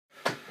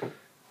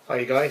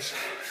Hi guys,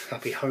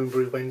 happy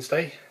Homebrew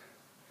Wednesday.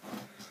 I'm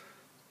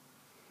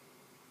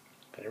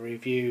going to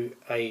review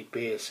a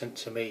beer sent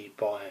to me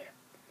by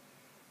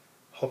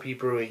Hoppy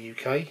Brewer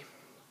UK.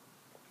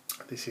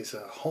 This is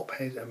a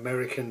Hophead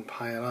American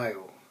Pale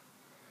Ale,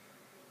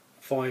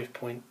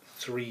 5.3%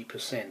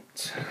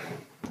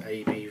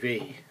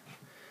 ABV.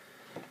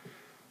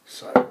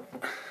 So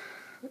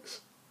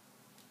let's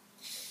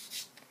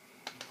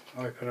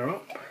open her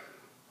up.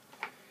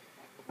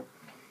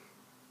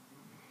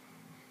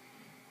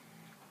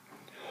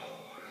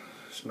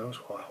 Smells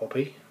quite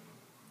hoppy.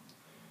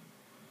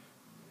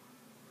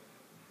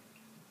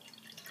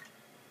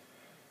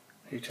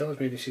 He tells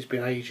me this has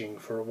been aging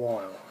for a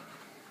while.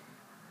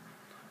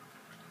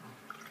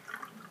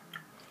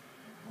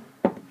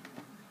 It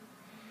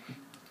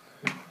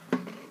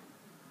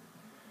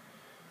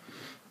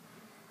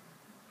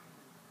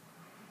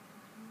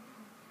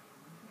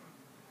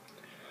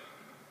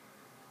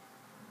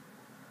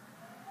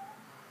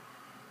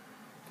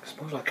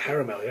smells like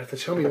caramel. You have to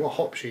tell me what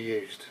hops you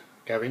used,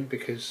 Gavin,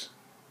 because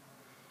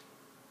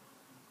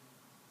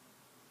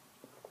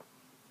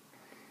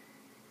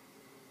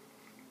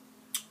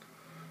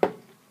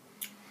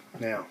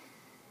now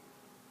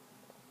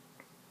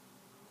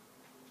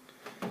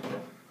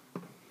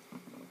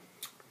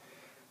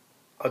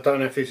I don't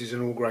know if this is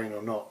an all grain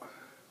or not.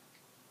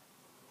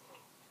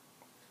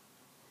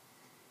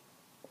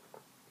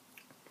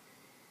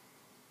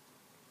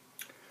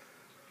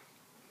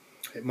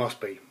 It must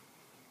be,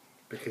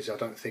 because I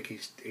don't think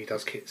he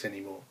does kits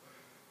anymore.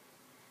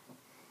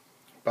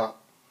 But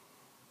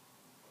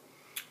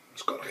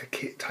it's got like a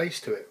kit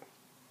taste to it.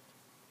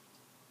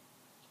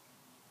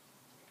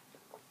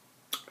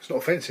 It's not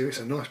offensive, it's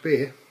a nice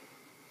beer,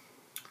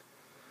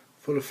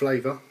 full of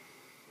flavour,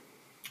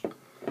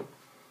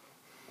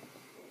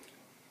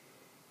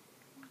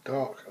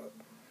 dark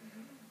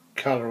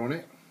colour on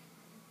it.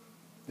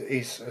 It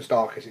is as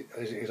dark as it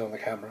is on the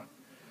camera.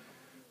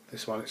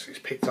 This one it's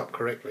picked up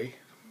correctly.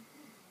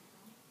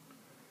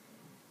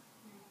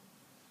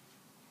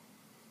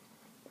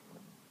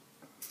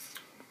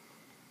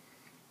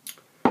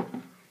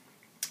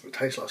 It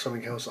tastes like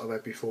something else that I've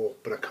had before,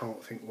 but I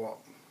can't think what.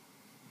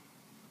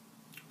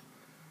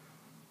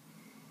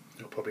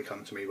 It'll probably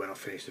come to me when I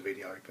finish the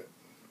video, but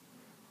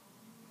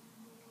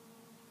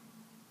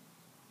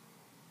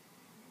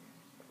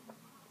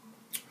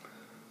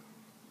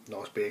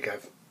nice beer,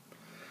 Gav.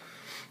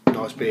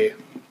 Nice beer.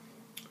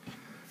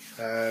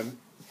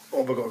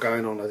 What have I got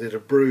going on? I did a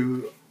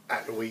brew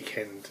at the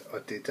weekend. I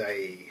did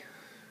a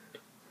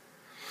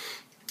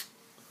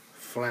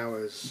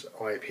Flowers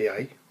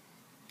IPA,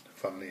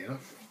 funnily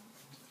enough.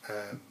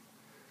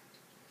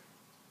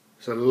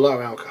 It's a low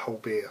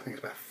alcohol beer. I think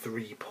it's about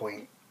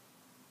 3.7,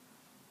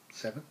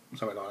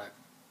 something like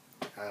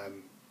that.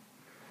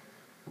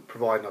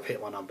 Providing I've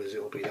hit my numbers,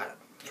 it will be that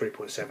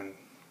 3.7,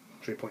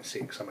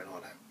 3.6, something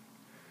like that.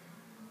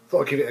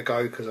 Thought I'd give it a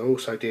go because I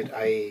also did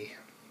a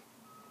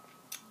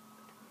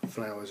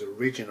Flowers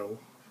Original,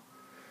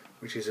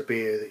 which is a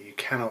beer that you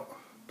cannot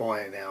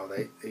buy now.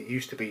 It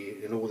used to be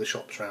in all the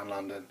shops around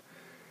London.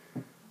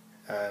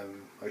 I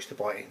used to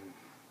buy it in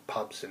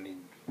pubs and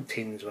in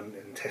tins when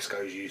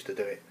Tesco's used to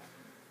do it.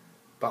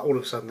 But all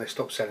of a sudden they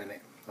stopped selling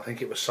it. I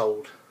think it was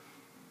sold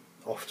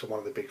off to one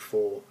of the big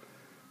four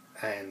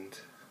and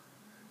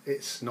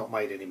it's not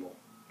made anymore,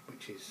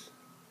 which is,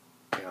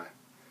 you know,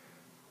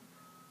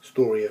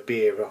 story of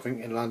beer, I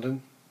think, in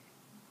London.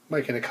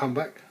 Making a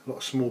comeback, a lot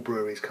of small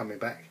breweries coming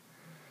back,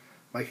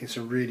 making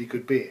some really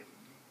good beer.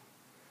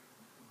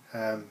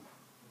 I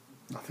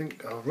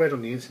think I read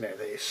on the internet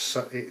that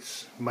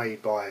it's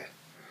made by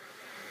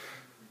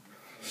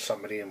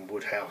somebody in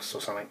Woodhouse or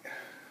something,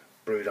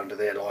 brewed under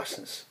their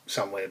licence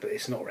somewhere, but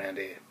it's not around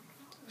here.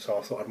 So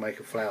I thought I'd make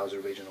a Flowers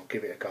Original,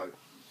 give it a go.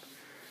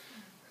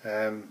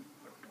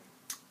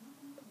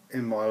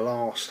 In my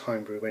last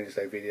Homebrew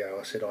Wednesday video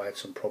I said I had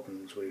some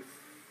problems with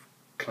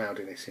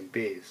cloudiness in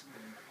beers,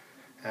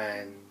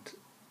 and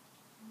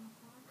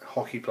a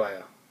hockey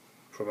player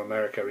from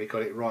America, he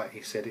got it right.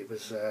 He said it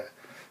was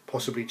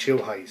possibly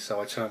chill haze,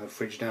 so I turned the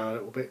fridge down a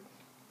little bit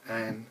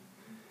and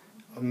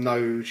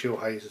no chill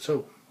haze at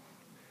all.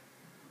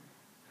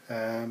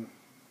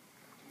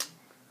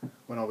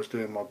 When I was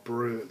doing my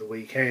brew at the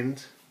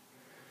weekend,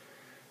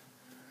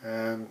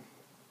 having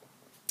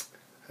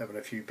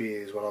a few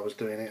beers while I was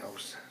doing it, I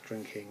was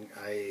drinking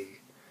a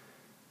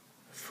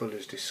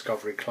Fuller's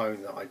Discovery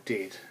clone that I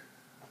did,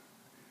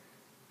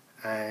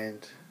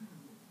 and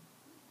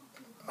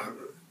I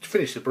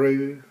finished the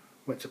brew,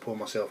 went to pour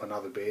myself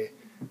another beer,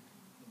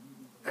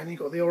 and you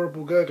got the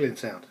horrible gurgling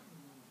sound.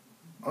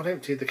 I'd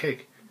emptied the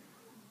keg,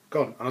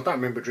 gone, and I don't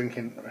remember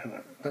drinking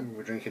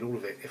all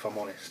of it, if I'm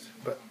honest.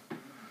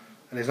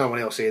 And there's no one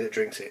else here that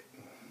drinks it,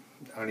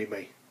 only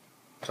me,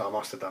 so I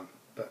must have done.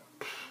 But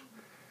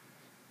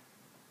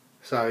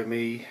so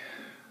me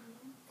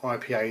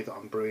IPA that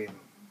I'm brewing,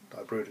 that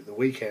I brewed at the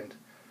weekend,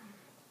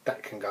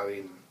 that can go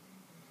in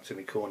to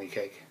my corny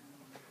keg,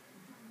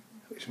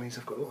 which means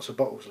I've got lots of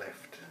bottles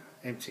left,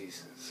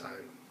 empties. So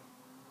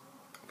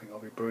I think I'll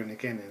be brewing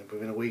again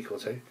within a week or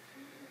two.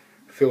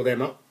 fill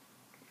them up.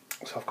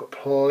 So I've got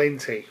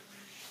plenty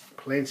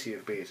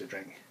of beer to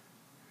drink.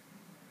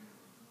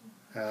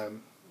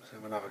 Let's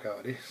have another go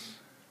at this.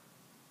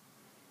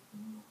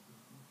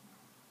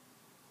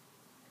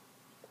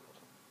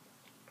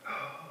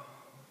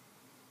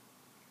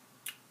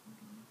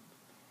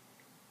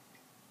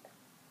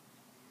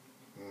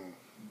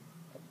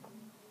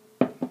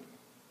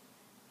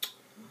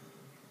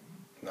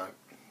 No, I'm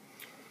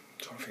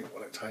trying to think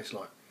what it tastes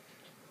like.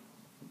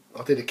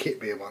 I did a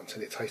kit beer once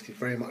and it tasted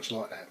very much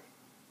like that.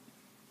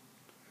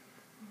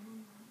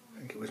 I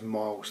think it was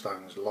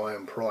Milestone's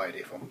Lion Pride,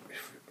 if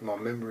my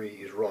memory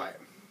is right.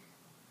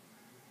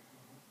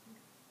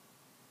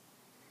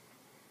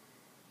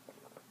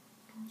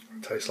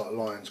 It tastes like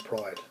Lion's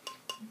Pride.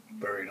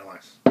 Very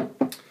nice.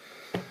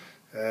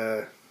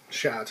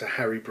 Shout out to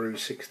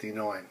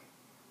HarryBrew69.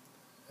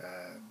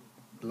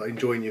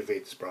 Enjoying your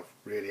vids, bruv.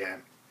 Really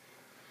am.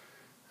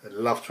 I'd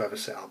love to have a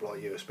setup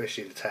like you,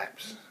 especially the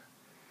taps.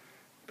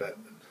 But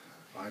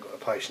I ain't got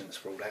the patience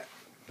for all that.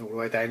 All the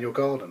way down your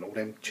garden, all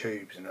them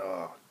tubes and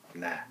oh,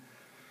 nah.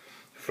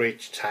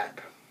 Fridge,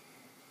 tap,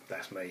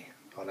 that's me.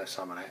 I'll have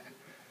some of that.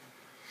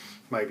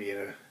 Maybe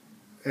in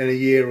a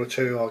year or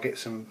two I'll get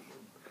some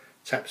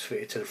taps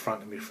fitted to the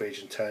front of my fridge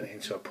and turn it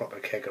into a proper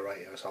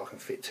kegerator so I can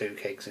fit 2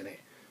 kegs in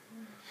it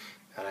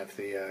and have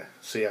the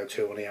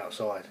CO2 on the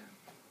outside.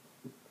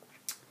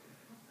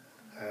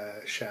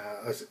 Shout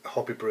out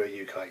Hobby Brewer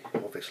UK,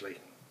 obviously.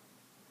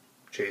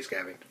 Cheers,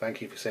 Gavin.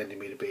 Thank you for sending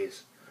me the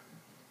beers.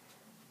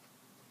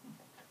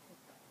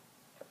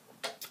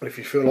 If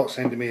you feel like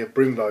sending me a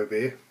Brumbo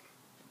beer,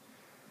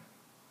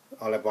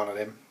 I'll have one of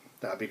them.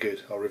 That'll be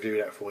good. I'll review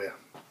that for you.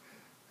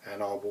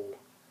 And I will,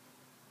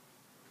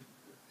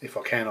 if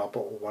I can, I'll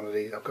bottle one of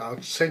these.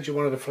 I'll send you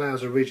one of the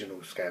Flowers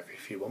Originals, Gav,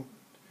 if you want.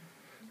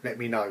 Let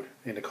me know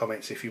in the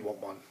comments if you want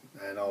one.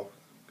 And I'll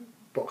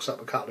box up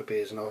a couple of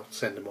beers and I'll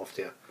send them off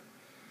to you.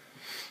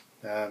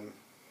 I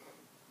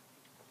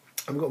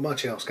haven't got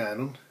much else going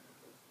on.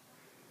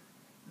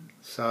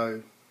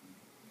 So,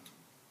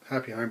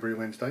 happy Homebrew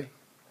Wednesday.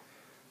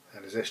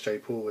 And as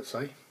SJ Paul would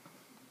say,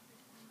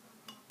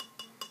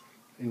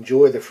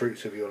 enjoy the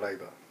fruits of your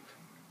labour.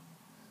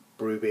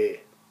 Brew beer.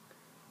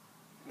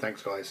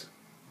 Thanks, guys.